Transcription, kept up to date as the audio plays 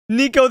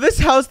Nico, this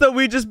house that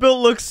we just built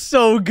looks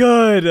so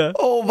good.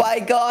 Oh my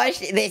gosh,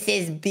 this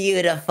is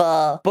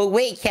beautiful. But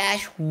wait,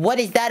 Cash, what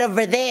is that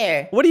over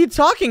there? What are you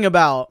talking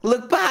about?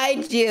 Look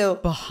behind you.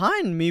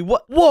 Behind me?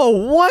 What? Whoa,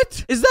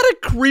 what? Is that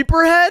a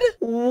creeper head?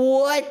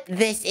 What?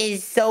 This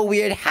is so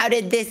weird. How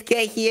did this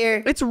get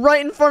here? It's right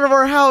in front of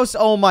our house.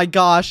 Oh my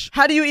gosh.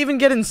 How do you even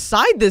get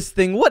inside this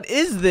thing? What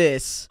is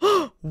this?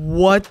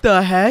 What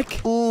the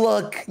heck?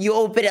 Look, you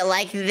open it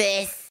like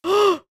this.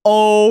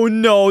 Oh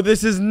no,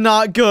 this is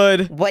not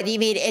good. What do you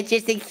mean? It's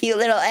just a cute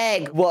little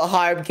egg. What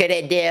harm could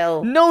it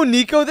do? No,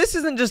 Nico, this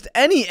isn't just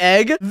any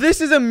egg.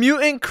 This is a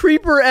mutant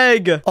creeper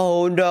egg.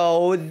 Oh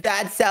no,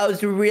 that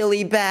sounds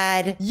really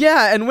bad.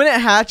 Yeah, and when it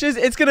hatches,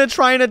 it's gonna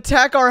try and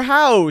attack our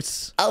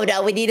house. Oh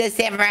no, we need to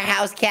save our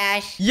house,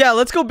 Cash. Yeah,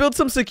 let's go build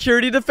some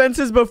security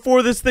defenses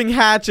before this thing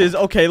hatches.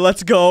 Okay,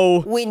 let's go.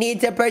 We need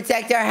to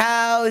protect our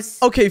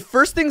house. Okay,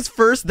 first things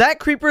first, that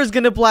creeper is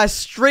gonna blast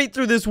straight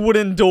through this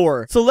wooden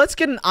door. So let's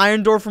get an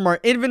iron door from our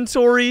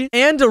inventory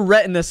and a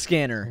retina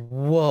scanner.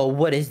 Whoa,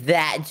 what does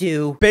that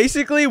do?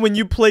 Basically, when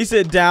you place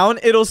it down,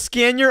 it'll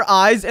scan your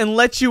eyes and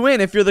let you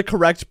in if you're the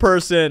correct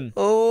person.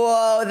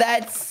 Whoa,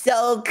 that's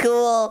so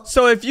cool.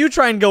 So if you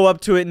try and go up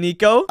to it,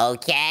 Nico,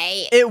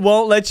 Okay. it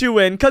won't let you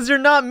in because you're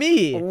not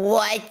me.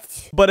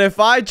 What? But if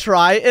I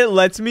try, it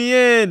lets me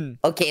in.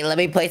 Okay, let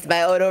me place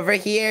my own over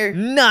here.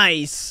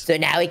 Nice. So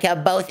now we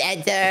can both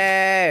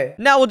enter.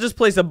 Now we'll just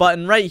place a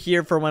button right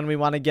here for when we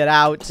want to get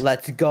out.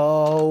 Let's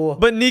go.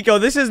 But Nico,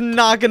 this is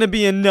not going to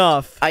be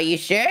enough. Are you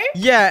sure?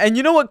 Yeah, and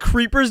you know what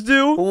creepers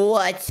do?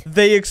 What?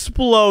 They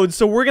explode,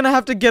 so we're going to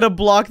have to get a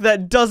block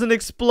that doesn't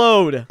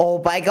explode.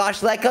 Oh my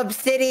gosh, like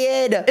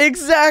obsidian.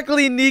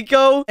 Exactly,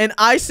 Nico. And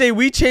I say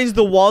we change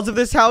the walls of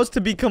this house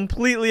to be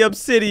completely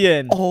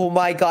obsidian. Oh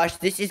my gosh,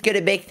 this is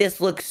gonna make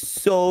this look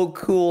so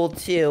cool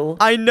too.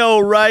 I know,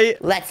 right?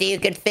 Let's see who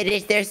can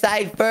finish their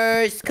side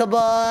first. Come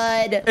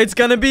on. It's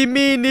gonna be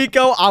me,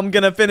 Nico. I'm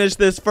gonna finish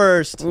this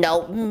first.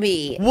 No,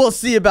 me. We'll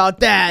see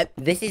about that.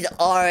 This is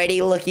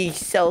already looking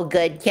so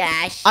good,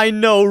 Cash. I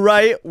know,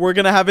 right? We're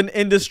gonna have an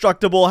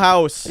indestructible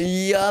house.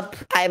 Yup.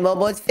 I'm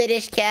almost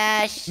finished,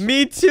 Cash.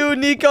 Me too,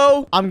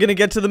 Nico. I'm gonna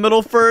get to the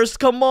middle first.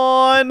 Come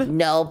on.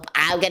 Nope.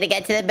 I'm gonna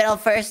get to the middle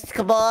first.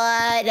 Come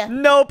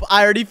on. Nope.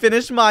 I already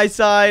finished my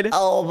side.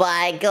 Oh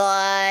my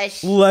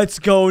gosh. Let's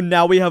go.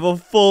 Now we have a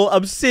full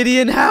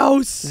obsidian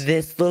house.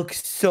 This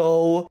looks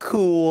so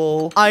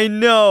cool. I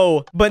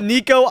know. But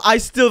Nico, I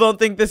still don't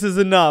think this is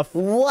enough.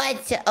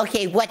 What?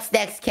 Okay, what's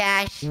next,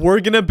 Cash? We're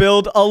gonna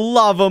build a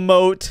lava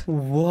moat.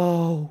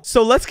 Whoa.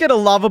 So let's get a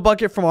lava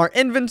bucket from our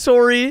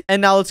inventory.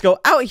 And now let's go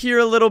out here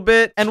a little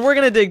bit. And we're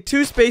gonna dig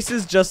 2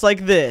 spaces just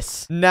like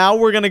this. Now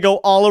we're gonna go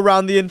all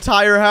around the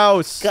entire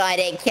house. Got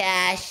it,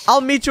 Cash.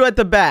 I'll meet you at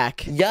the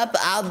back. Yup,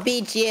 I'll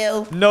beat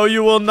you. No,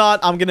 you will not.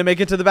 I'm gonna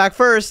make it to the back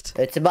first.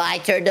 It's my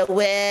turn to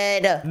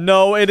win.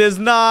 No, it is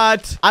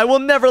not. I will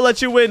never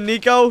let you win,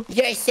 Nico.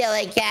 You're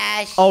silly,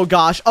 Cash. Oh,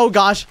 gosh. Oh,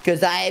 gosh.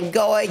 Because I am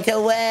going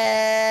to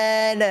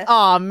win.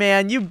 Aw,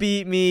 man, you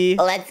beat me.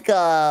 Let's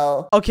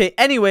go. Okay,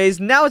 anyways,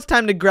 now it's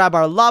time to grab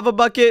our lava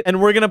bucket,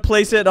 and we're gonna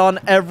place it on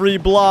every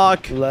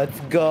block. Let's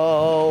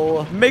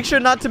go. Make sure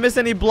not to miss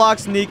any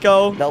blocks,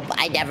 Nico. Nope,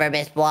 I never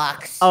miss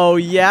blocks. Oh,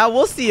 yeah?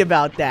 We'll see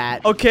about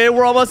that. Okay,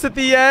 we're almost at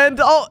the end.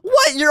 Oh,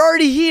 what? You're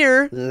already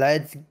here?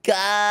 Let's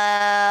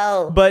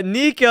go. But,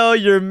 Nico,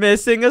 you're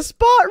missing a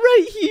spot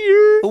right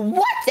here.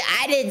 What?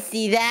 I didn't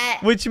see that.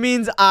 Which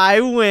means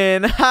I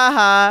win.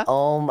 Haha.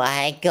 Oh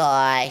my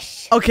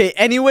gosh. Okay,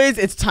 anyways,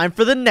 it's time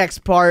for the next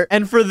part.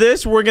 And for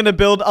this, we're gonna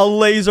build a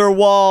laser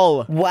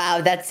wall.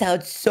 Wow, that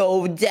sounds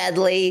so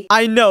deadly.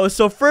 I know.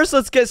 So first,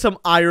 let's get some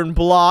iron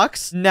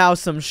blocks. Now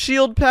some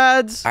shield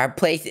pads. Our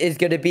place is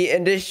gonna be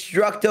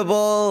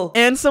indestructible.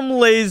 And some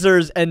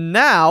lasers. And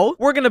now,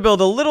 we're gonna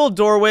build a little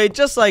doorway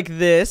just like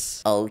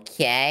this.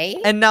 Okay.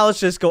 And now let's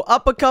just go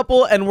up a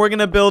couple, and we're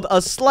gonna build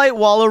a slight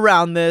wall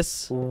around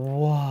this.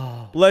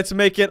 Whoa. Let's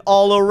make it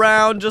all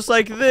around just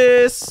like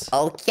this.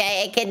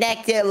 Okay,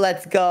 connected.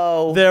 Let's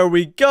go. There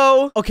we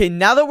go. Okay,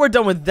 now that we're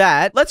done with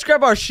that, let's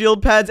grab our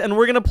shield pads, and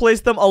we're gonna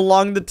place them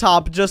along the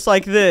top just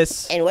like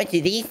this. And what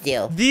do these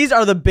do? These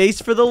are the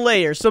base for the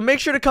layer, so make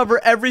sure to cover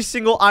every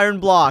single iron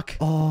block.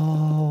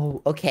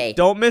 Oh, okay.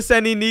 Don't miss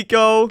any,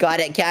 Nico. Got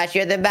it, Cash.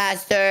 You're the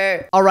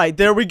master. All right,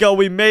 there we go.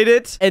 We made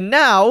it. And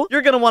now,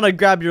 you're gonna want to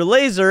grab your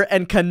laser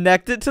and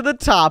connect it to the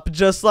top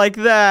just like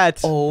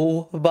that.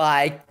 Oh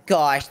my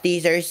gosh,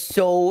 these are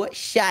so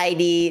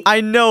shiny.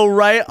 I know,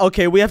 right?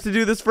 Okay, we have to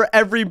do this for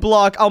every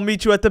block. I'll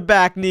meet you at the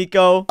back,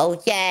 Nico.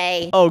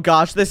 Okay. Oh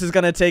gosh, this is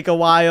gonna take a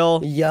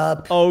while.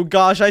 Yup. Oh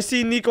gosh, I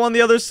see Nico on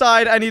the other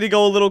side. I need to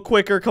go a little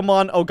quicker. Come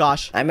on. Oh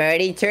gosh. I'm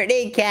already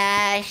turning,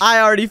 Cash. I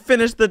already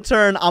finished the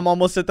turn. I'm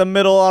almost at the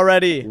middle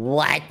already.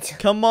 What?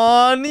 Come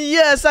on.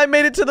 Yes, I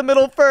made it to the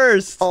middle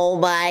first. Oh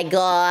my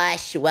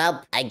gosh.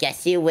 Well, I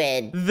guess you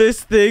win.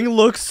 This thing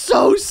looks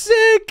so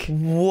sick.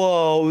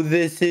 Whoa,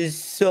 this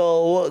is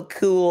so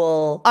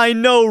cool. I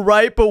know,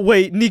 right? But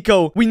wait,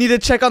 Nico, we need to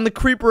check on the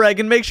creeper egg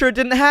and make sure it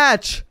didn't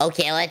hatch.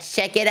 Okay, let's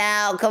check it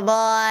out. Come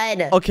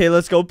on. Okay,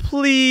 let's go,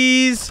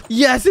 please.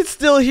 Yes, it's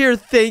still here.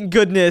 Thank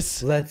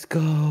goodness. Let's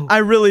go. I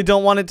really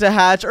don't want it to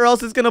hatch or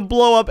else it's gonna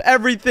blow up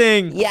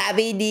everything. Yeah,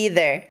 me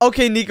neither.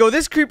 Okay, Nico,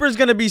 this creeper is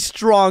gonna be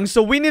strong,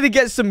 so we need to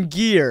get some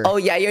gear. Oh,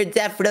 yeah, you're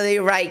definitely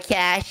right,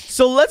 Cash.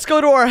 So let's go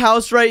to our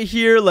house right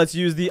here. Let's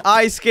use the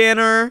eye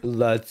scanner.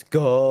 Let's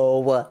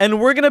go.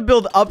 And we're gonna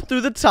build up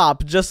through the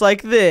top, just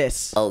like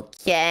this.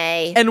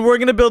 Okay. And we're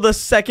gonna build a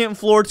second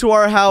floor to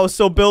our house,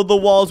 so build the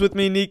walls with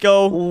me,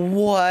 Nico.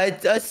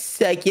 What? A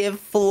second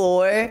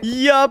floor?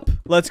 Yup.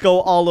 Let's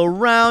go all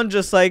around,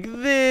 just like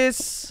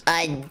this.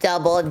 A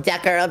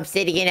double-decker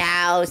obsidian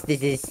house.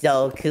 This is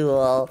so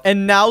cool.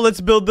 And now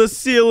let's build the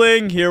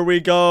ceiling. Here we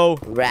go.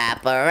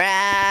 Wrap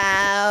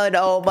around.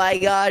 Oh my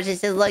gosh,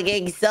 this is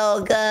looking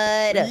so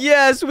good.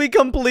 Yes, we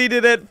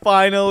completed it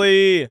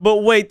finally. But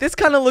wait, this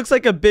kind of looks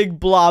like a big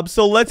blob,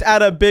 so let's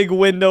add a big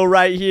window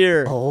right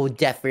here. Oh,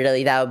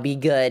 definitely, that would be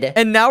good.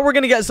 And now we're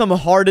gonna get some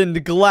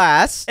hardened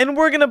glass, and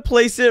we're gonna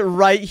place it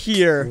right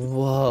here.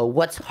 Whoa,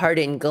 what's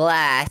hardened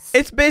glass?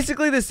 It's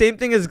basically the same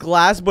thing as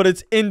glass, but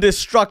it's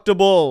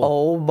indestructible.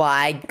 Oh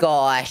my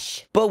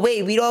gosh. But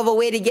wait, we don't have a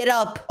way to get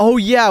up. Oh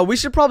yeah, we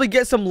should probably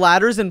get some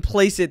ladders and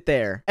place it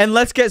there. And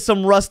let's get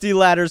some rusty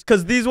ladders,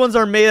 because these ones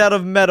are made out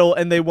of metal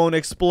and they won't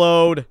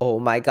explode. Oh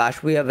my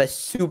gosh, we have a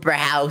super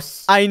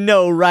house. I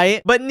know,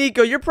 right? But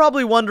Nico, you're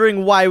probably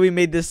wondering why we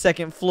made this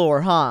second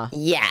floor, huh?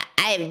 Yeah,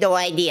 I have no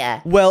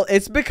idea. Well,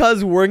 it's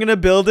because we're gonna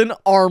build an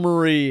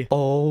armory.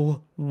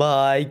 Oh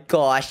my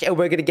gosh, and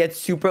we're gonna get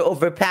super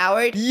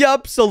overpowered?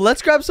 Yup, so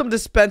let's grab some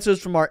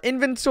dispensers from our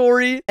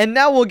inventory, and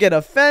now we'll get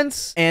a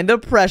fence and a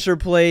pressure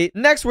plate.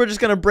 Next, we're just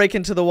gonna break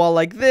into the wall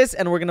like this,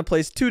 and we're gonna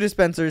place 2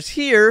 dispensers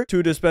here,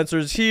 2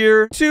 dispensers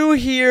here, 2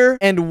 here,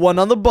 and 1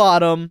 on the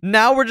bottom.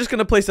 Now we're just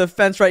gonna place a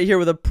fence right here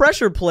with a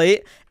pressure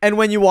plate, and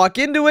when you walk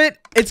into it,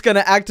 it's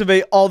gonna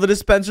activate all the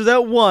dispensers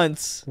at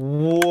once.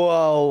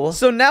 Whoa.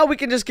 So now we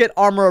can just get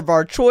armor of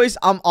our choice.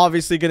 I'm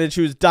obviously gonna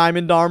choose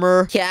diamond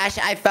armor. Cash,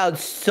 I found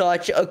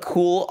such a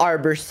cool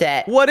armor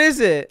set. What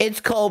is it?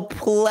 It's called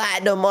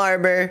platinum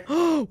armor.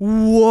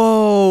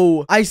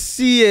 Whoa, I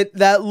see it.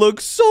 That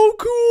looks so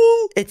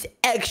cool. It's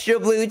extra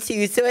blue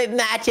too, so it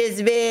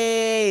matches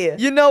me.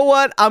 You know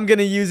what? I'm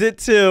gonna use it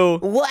too.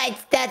 What?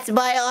 That's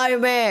my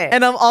armor.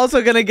 And I'm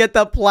also gonna get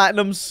the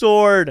platinum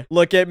sword.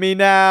 Look at me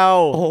now.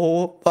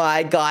 Oh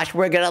my gosh,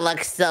 we're gonna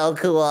look so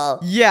cool.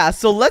 Yeah,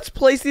 so let's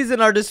place these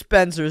in our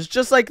dispensers,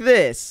 just like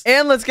this.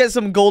 And let's get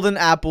some golden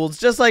apples,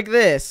 just like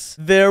this.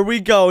 There we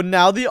go.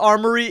 Now the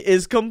armory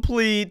is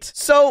complete.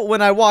 So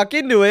when I walk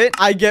into it,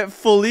 I get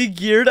fully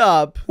geared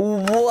up.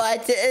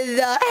 What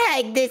the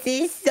heck? This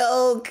is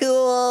so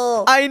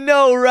cool. I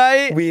know,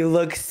 right? We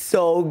look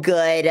so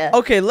good.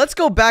 Okay, let's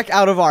go back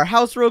out of our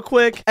house real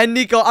quick. And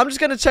Nico, I'm just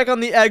gonna check on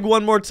the egg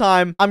one more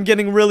time. I'm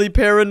getting really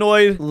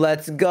paranoid.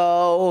 Let's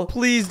go.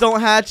 Please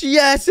don't hatch.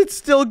 Yes, it's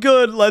still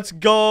good. Let's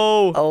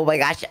go. Oh my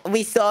gosh,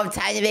 we still have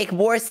time to make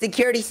more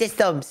security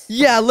systems.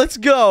 Yeah, let's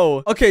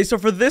go. Okay, so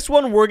for this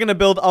one, we're gonna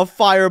build a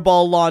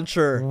fireball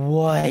launcher.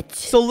 What?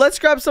 So let's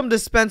grab some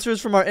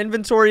dispensers from our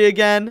inventory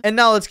again. And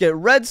now let's get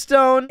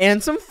redstone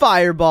and some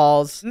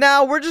fireballs.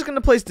 Now we're just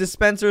gonna place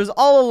dispensers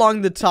all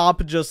along the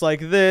top, just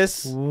like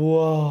this.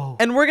 Whoa.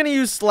 And we're gonna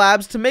use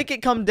slabs to make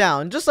it come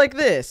down, just like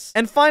this.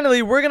 And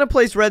finally, we're gonna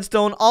place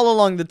redstone all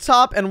along the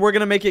top, and we're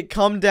gonna make it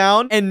come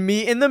down and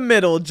meet in the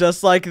middle,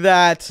 just like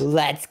that.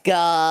 Let's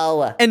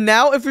go. And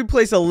now if we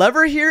place a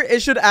lever here,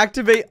 it should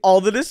activate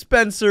all the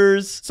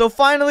dispensers. So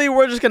finally,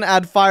 we're just gonna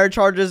add fire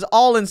charges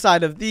all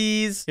inside of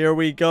these. Here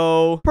we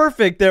go.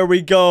 Perfect, there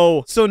we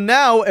go. So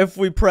now if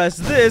we press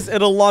this,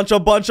 it'll launch a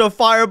bunch of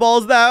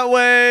fireballs that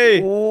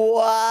way.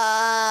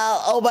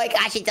 Wow. Oh my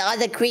gosh, it's on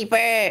the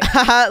creeper.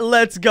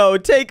 Let's go.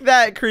 Take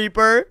that,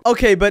 creeper.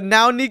 Okay, but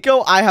now,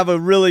 Nico, I have a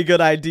really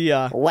good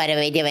idea. What are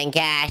we doing,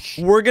 Cash?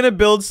 We're gonna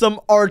build some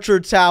archer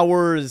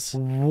towers.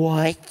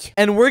 What?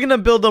 And we're gonna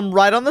build them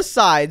right on the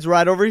sides,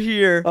 right over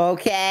here.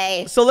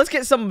 Okay. So let's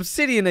get some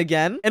obsidian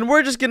again. And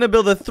we're just gonna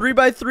build a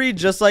 3x3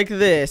 just like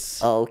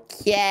this.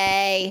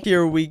 Okay.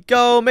 Here we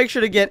go. Make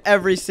sure to get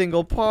every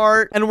single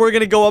part. And we're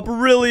gonna go up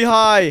really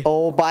high.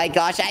 Oh my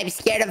gosh, I'm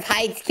scared of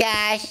heights,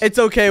 Cash. It's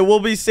okay. We'll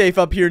be safe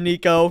up here,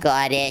 Nico.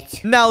 Got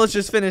it. Now let's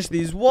just finish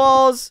these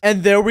walls.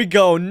 And there we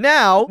go.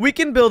 Now we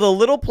can build a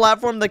little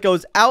platform that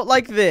goes out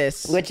like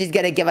this. Which is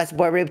gonna give us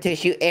more room to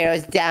shoot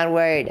arrows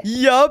downward.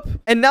 Yup.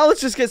 And now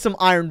let's just get some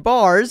iron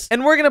bars.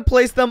 And we're gonna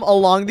place them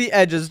along the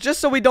edges just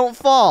so we don't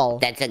fall.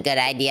 That's a good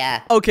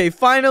idea. Okay,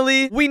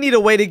 finally, we need a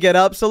way to get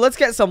up. So let's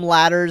get some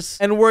ladders.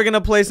 And we're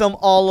gonna place them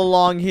all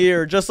along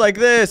here, just like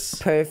this.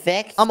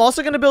 Perfect. I'm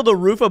also gonna build a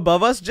roof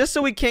above us just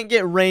so we can't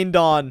get rained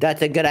on.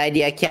 That's a good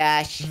idea,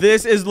 Cash.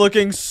 This is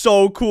looking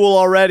so cool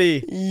already.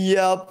 way.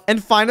 Yup.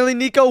 And finally,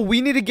 Nico,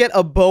 we need to get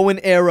a bow and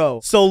arrow.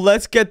 So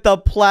let's get the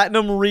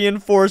platinum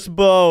reinforced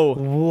bow.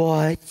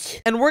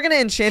 What? And we're going to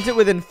enchant it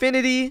with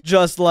infinity,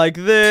 just like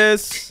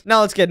this.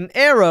 Now let's get an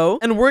arrow,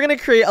 and we're going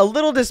to create a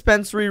little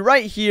dispensary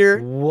right here.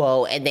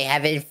 Whoa, and they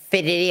have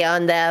infinity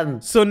on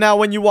them. So now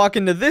when you walk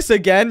into this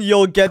again,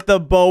 you'll get the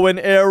bow and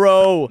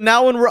arrow.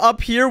 Now when we're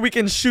up here, we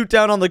can shoot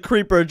down on the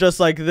creeper just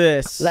like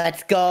this.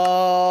 Let's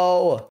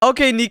go.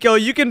 Okay, Nico,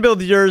 you can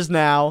build yours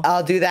now.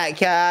 I'll do that,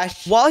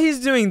 Cash. While he's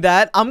doing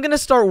that, I'm gonna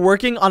start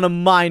working on a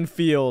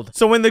minefield.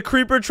 So when the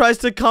creeper tries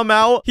to come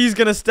out, he's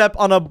gonna step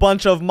on a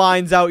bunch of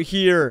mines out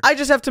here. I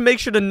just have to make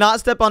sure to not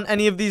step on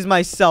any of these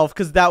myself,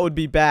 because that would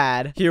be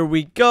bad. Here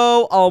we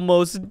go,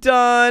 almost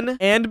done.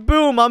 And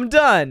boom, I'm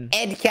done.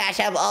 And Cash,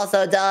 I'm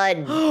also done.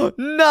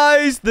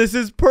 Nice, this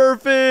is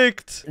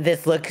perfect.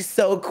 This looks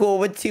so cool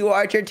with 2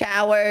 archer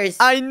towers.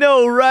 I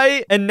know,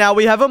 right? And now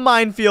we have a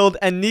minefield.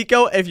 And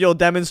Nico, if you'll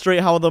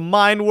demonstrate how the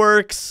mine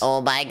works.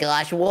 Oh my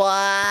gosh,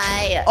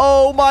 why?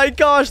 Oh my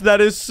gosh,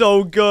 that is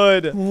so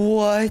good.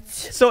 What?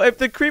 So if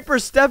the creeper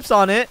steps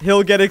on it,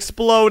 he'll get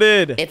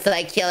exploded. It's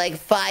like killing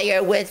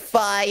fire with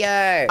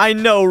fire. I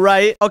know,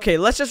 right? Okay,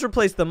 let's just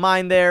replace the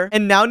mine there.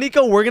 And now,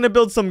 Nico, we're gonna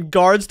build some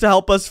guards to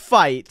help us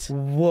fight.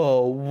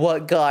 Whoa,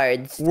 what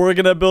guards? We're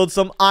gonna build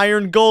some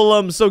iron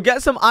golems. So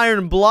get some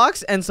iron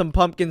blocks and some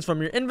pumpkins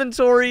from your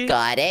inventory.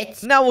 Got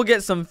it. Now we'll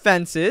get some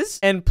fences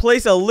and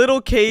place a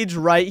little cage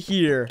right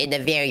here. In the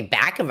very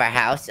back of our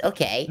house.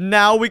 Okay.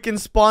 Now we can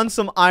spawn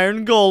some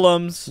iron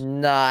golems.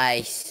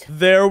 Nice.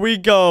 There we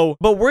go.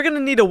 But we're gonna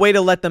need a way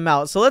to let them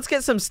out. So let's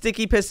get some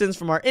sticky pistons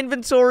from our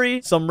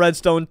inventory, some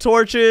redstone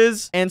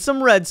torches, and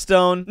some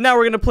redstone. Now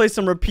we're gonna place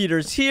some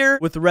repeaters here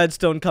with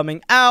redstone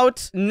coming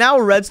out. Now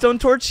a redstone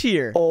torch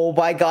here. Oh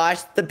my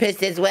gosh, the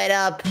pistons went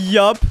up.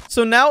 Yup.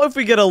 So now if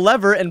we get a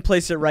lever and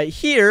place it right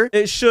here,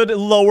 it should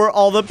lower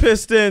all the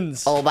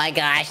pistons. Oh my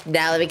gosh,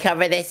 now let me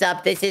cover this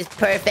up. This is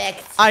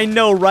perfect. I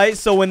know, right?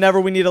 So whenever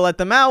we need to let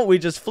them out, we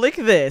just flick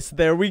this.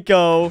 There we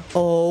go.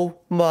 Oh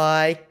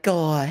my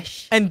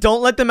gosh. And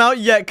don't let them out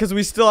yet, because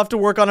we still have to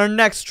work on our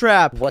next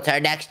trap. What's our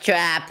next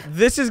trap?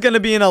 This is going to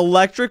be an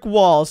electric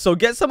wall. So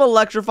get some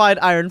electrified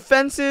iron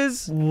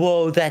fences.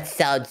 Whoa, that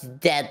sounds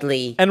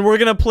deadly. And we're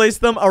going to place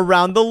them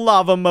around the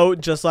lava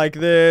moat, just like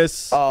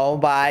this. Oh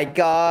my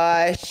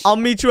gosh. I'll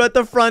meet you at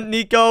the front,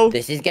 Nico.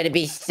 This is gonna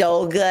be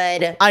so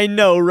good. I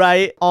know,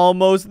 right?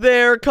 Almost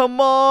there. Come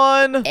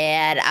on.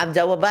 And I'm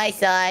done with my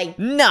side.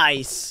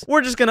 Nice.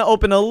 We're just going to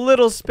open a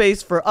little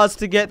space for us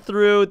to get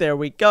through. There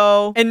we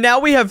go. And now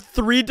we have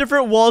 3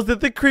 different walls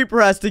that the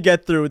creeper has to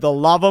get through. The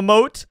lava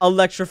moat,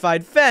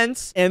 electrified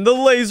fence, and the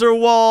laser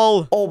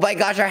wall. Oh my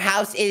gosh, our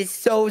house is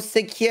so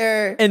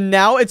secure. And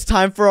now it's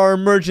time for our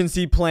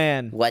emergency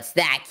plan. What's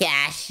that,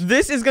 Cash?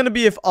 This is going to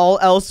be if all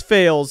else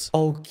fails.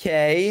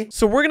 Okay.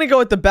 So we're going to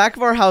go at the back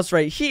of our house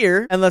right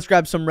here. And let's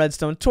grab some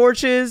redstone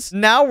torches.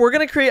 Now we're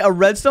going to create a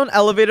redstone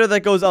elevator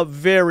that goes up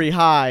very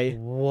high.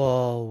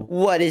 Whoa.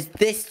 What is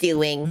this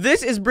doing?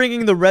 This is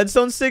bringing the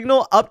redstone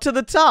signal up to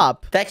the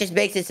top. That just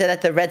makes it so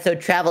that the redstone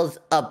travels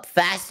up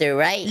faster,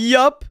 right?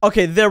 Yup.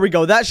 Okay, there we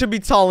go. That should be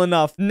tall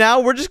enough. Now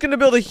we're just going to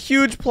build a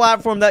huge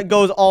platform that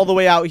goes all the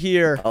way out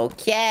here.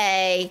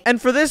 Okay.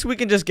 And for this, we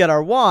can just get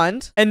our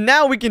wand. And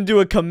now we can do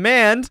a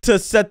command to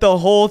set the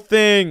whole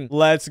thing.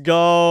 Let's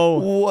go.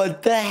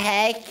 What the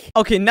heck?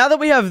 Okay, now that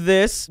we have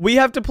this, we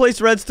have to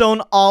place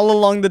redstone all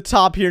along the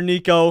top here,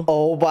 Nico.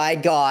 Oh my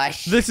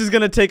gosh. This is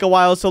going to take a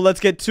while, so let's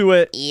get to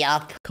it.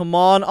 Yup. Come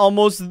on,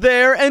 almost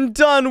there and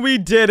done. We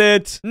did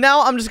it.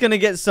 Now I'm just going to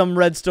get some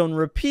redstone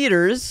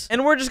repeaters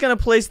and we're just going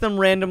to place them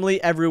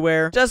randomly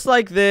everywhere. Just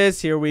like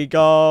this. Here we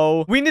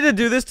go. We need to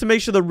do this to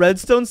make sure the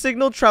redstone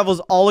signal travels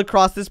all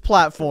across this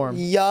platform.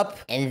 Yup.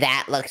 And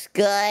that looks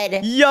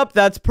good. Yup,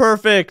 that's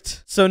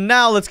perfect. So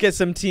now let's get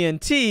some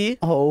TNT.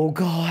 Oh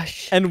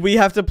gosh. And we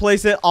have to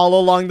place it all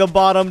along the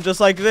bottom just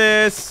like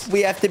this.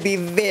 We have to be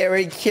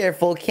very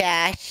careful,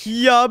 Cash.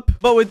 Yup.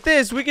 But with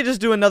this, we could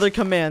just do another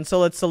command. So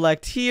let's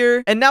select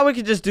here. And now we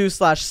can just do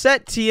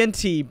 /set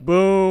TNT.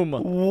 Boom.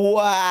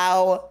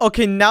 Wow.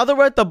 Okay, now that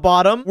we're at the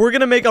bottom, we're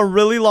going to make a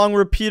really long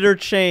repeater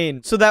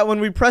chain so that when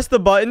we press the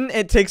button,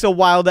 it takes a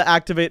while to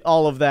activate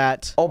all of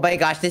that. Oh my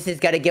gosh, this is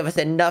gonna give us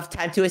enough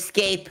time to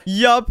escape.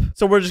 Yup.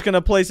 So we're just going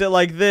to place it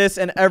like this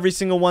and every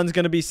single one's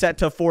going to be set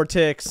to 4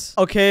 ticks.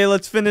 Okay,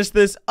 let's finish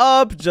this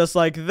up just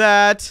like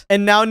that.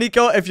 And now,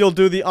 Nico, if you'll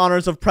do the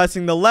honors of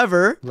pressing the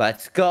lever.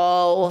 Let's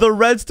go. The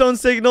redstone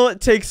signal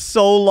takes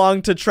so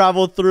long to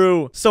travel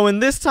through. So in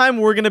this time,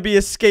 we're going to be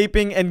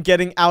escaping and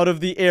getting out of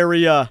the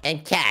area.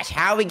 And Cash,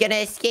 how are we gonna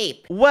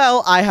escape?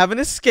 Well, I have an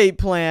escape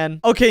plan.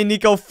 Okay,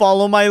 Nico,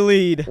 follow my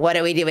lead. What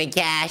are we doing,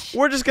 Cash?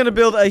 We're just going to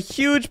build a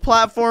huge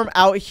platform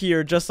out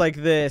here just like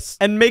this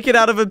and make it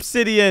out of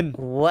obsidian.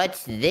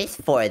 What's this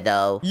for,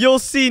 though? You'll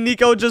see,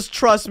 Nico. Just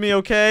trust me,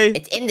 okay?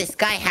 It's in the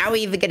sky. How are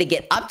we even gonna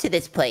get up to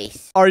this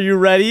place? Are you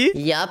ready?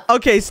 Yup.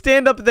 Okay,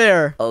 stand up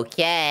there.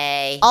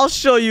 Okay. I'll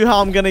show you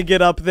how I'm gonna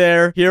get up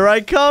there. Here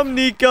I come,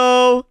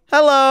 Nico.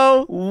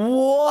 Hello.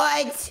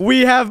 What?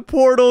 We have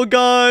portal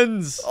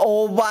guns.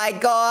 Oh my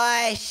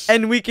gosh.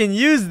 And we can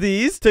use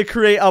these to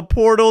create a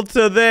portal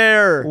to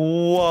there.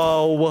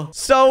 Whoa.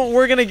 So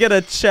we're gonna get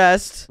a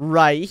chest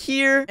right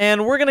here,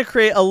 and we're gonna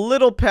create a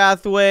little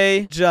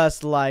pathway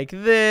just like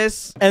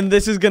this. And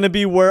this is gonna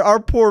be where our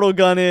portal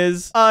gun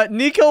is.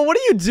 Nico, what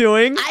are you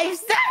doing? I'm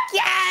stuck,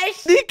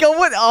 Cash. Nico,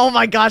 what? Oh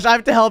my gosh, I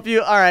have to help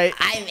you. All right.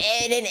 I'm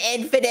in an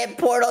infinite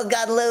portal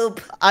gun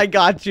loop. I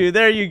got you.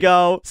 There you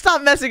go.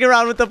 Stop messing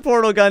around with the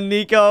portal gun,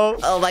 Nico.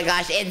 Oh my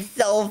gosh, it's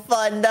so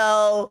fun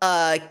though.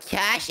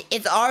 Cash,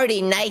 it's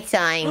already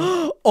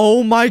nighttime.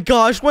 Oh my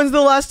gosh, when's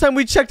the last time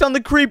we checked on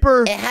the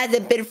creeper? It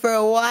hasn't been for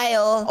a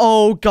while.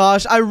 Oh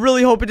gosh, I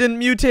really hope it didn't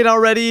mutate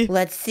already.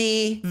 Let's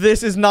see.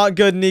 This is not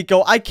good,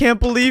 Nico. I can't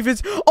believe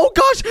it's... Oh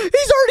gosh,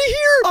 he's already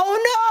here.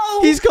 Oh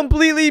no. He's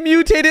completely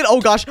mutated.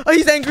 Oh gosh,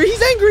 he's angry.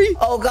 He's angry.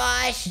 Oh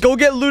gosh. Go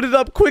get looted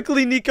up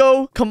quickly,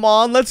 Nico. Come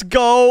on, let's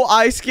go.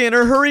 Eye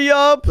scanner, hurry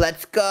up.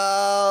 Let's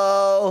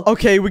go.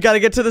 Okay, we gotta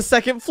get to the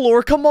second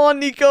floor. Come on,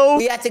 Nico.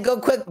 We have to go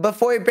quick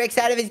before he breaks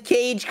out of his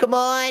cage. Come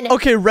on.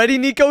 Okay, ready,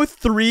 Nico?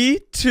 3,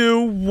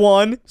 2,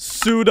 1,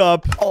 suit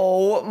up.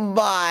 Oh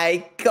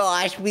my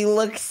gosh, we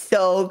look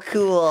so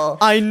cool.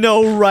 I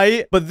know,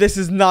 right? But this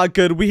is not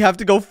good. We have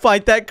to go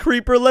fight that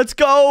creeper. Let's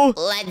go.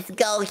 Let's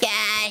go,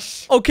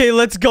 Cash. Okay,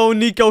 let's go,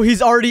 Nico.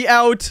 He's already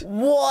out.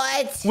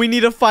 What? We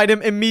need to fight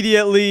him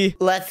immediately.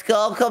 Let's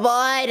go, come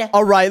on.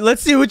 All right,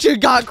 let's see what you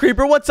got,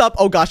 creeper. What's up?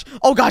 Oh gosh,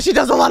 he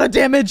does a lot of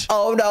damage.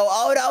 Oh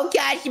no,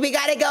 Cash, we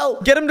gotta go.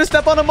 Get him to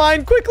step on a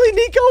mine quickly,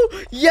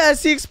 Nico.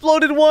 Yes, he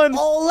exploded one.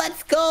 Oh,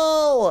 let's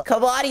go.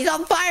 Come on, he's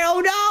on fire. Oh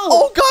no.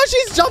 Oh gosh,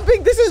 he's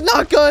jumping. This is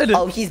not good.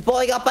 Oh, he's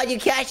blowing up on you,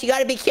 Cash. You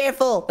gotta be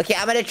careful. Okay,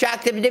 I'm gonna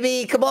attract him to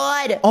me. Come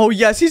on. Oh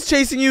yes, he's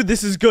chasing you.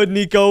 This is good,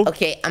 Nico.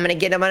 Okay, I'm gonna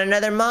get him on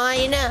another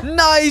mine.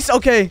 Nice.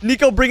 Okay,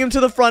 Nico, bring him to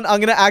the front. I'm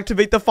gonna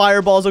activate the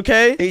fireballs,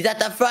 okay? He's at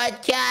the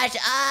front, Cash.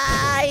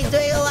 Ah, he's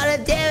doing a lot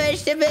of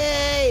damage to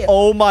me.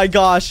 Oh my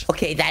gosh.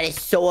 Okay, that is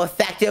so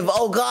effective.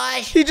 Oh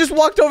gosh. He just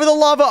walked over the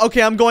lava.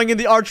 Okay, I'm going in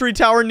the archery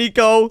tower,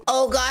 Nico.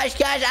 Oh gosh,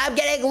 Cash, I'm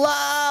getting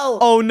low.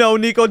 Oh no,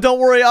 Nico, don't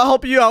worry. I'll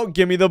help you out.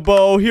 Give me the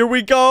bow. Here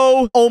we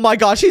go. Oh my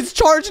gosh, he's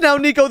charged now,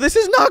 Nico. This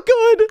is not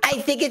good.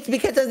 I think it's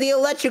because of the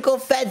electrical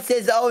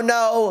fences. Oh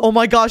no. Oh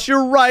my gosh,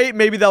 you're right.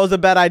 Maybe that was a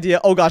bad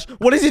idea. Oh gosh,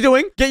 what is he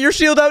doing? Get your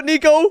shield out,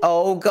 Nico.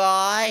 Oh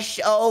gosh.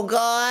 Oh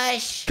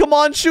gosh. Come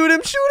on, shoot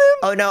him, shoot him.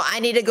 Oh no, I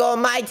need to go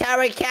in my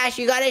tower, Cash.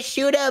 You gotta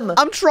shoot him.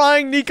 I'm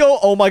trying, Nico.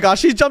 Oh my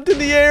gosh, he jumped in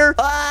the air.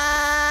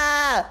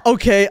 Ah!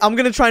 Okay, I'm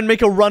gonna try and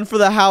make a run for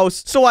the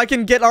house so I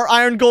can get our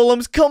iron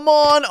golems. Come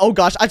on. Oh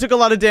gosh, I took a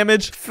lot of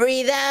damage.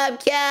 Free them,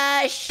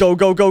 Cash. Go,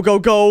 go, go, go,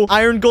 go.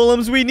 Iron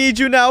golems, we need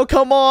you now.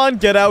 Come on,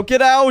 get out,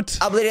 get out.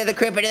 I'm leading the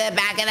creeper to the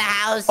back of the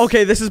house.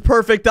 Okay, this is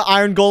perfect. The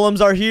iron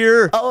golems are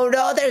here. Oh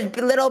no, there's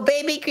little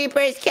baby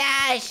creepers,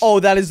 Cash. Oh,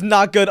 that is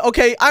not good.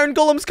 Okay, iron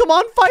golems, come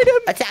on, fight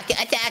him. Attack,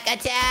 attack,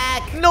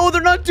 attack. No,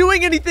 they're not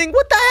doing anything.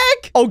 What the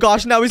heck? Oh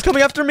gosh, now he's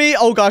coming after me.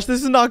 Oh gosh,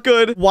 this is not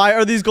good. Why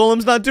are these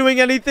golems not doing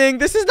anything?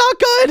 This is not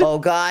good. Oh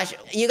gosh,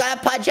 you gotta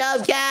punch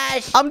him,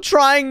 Cash. I'm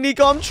trying,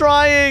 Nico. I'm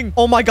trying.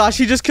 Oh my gosh,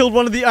 he just killed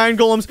one of the iron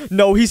golems.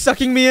 No, he's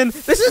sucking me in.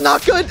 This is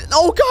not good.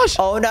 Oh gosh.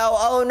 Oh no,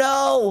 oh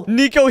no.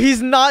 Nico,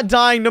 he's not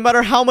dying no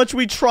matter how much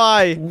we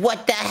try.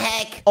 What the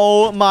heck?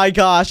 Oh my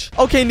gosh.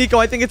 Okay, Nico,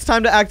 I think it's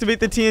time to activate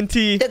the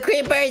TNT. The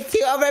creeper is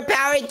too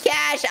overpowered,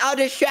 Cash. I'll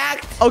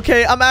distract.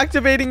 Okay, I'm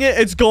activating it.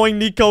 It's going,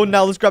 Nico.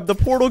 Now let's grab the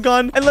portal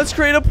gun and let's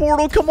create a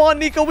portal. Come on,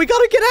 Nico. We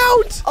gotta get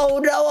out. Oh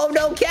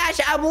no, Cash.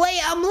 I'm late.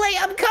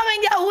 I'm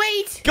coming now.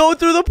 Wait. Go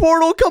through the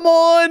portal. Come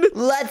on.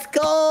 Let's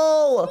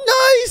go.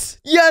 Nice.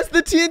 Yes,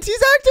 the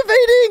TNT's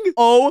activating.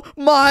 Oh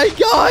my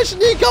gosh,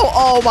 Nico.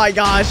 Oh my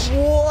gosh.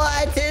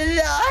 What the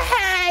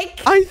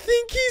heck? I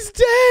think he's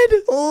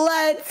dead.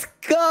 Let's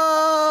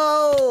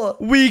go.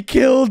 We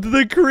killed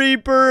the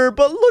creeper,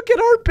 but look at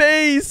our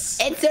base.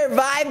 It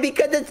survived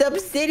because it's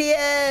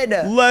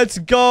obsidian. Let's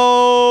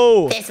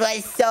go. This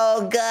was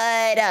so good.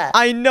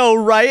 I know,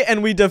 right?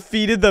 And we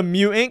defeated the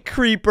mutant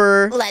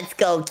creeper. Let's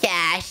go,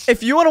 Cash.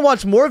 If you want to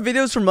watch more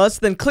videos from us,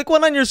 then click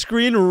one on your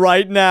screen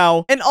right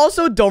now. And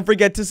also, don't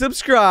forget to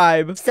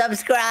subscribe.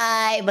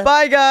 Subscribe.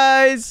 Bye,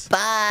 guys.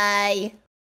 Bye.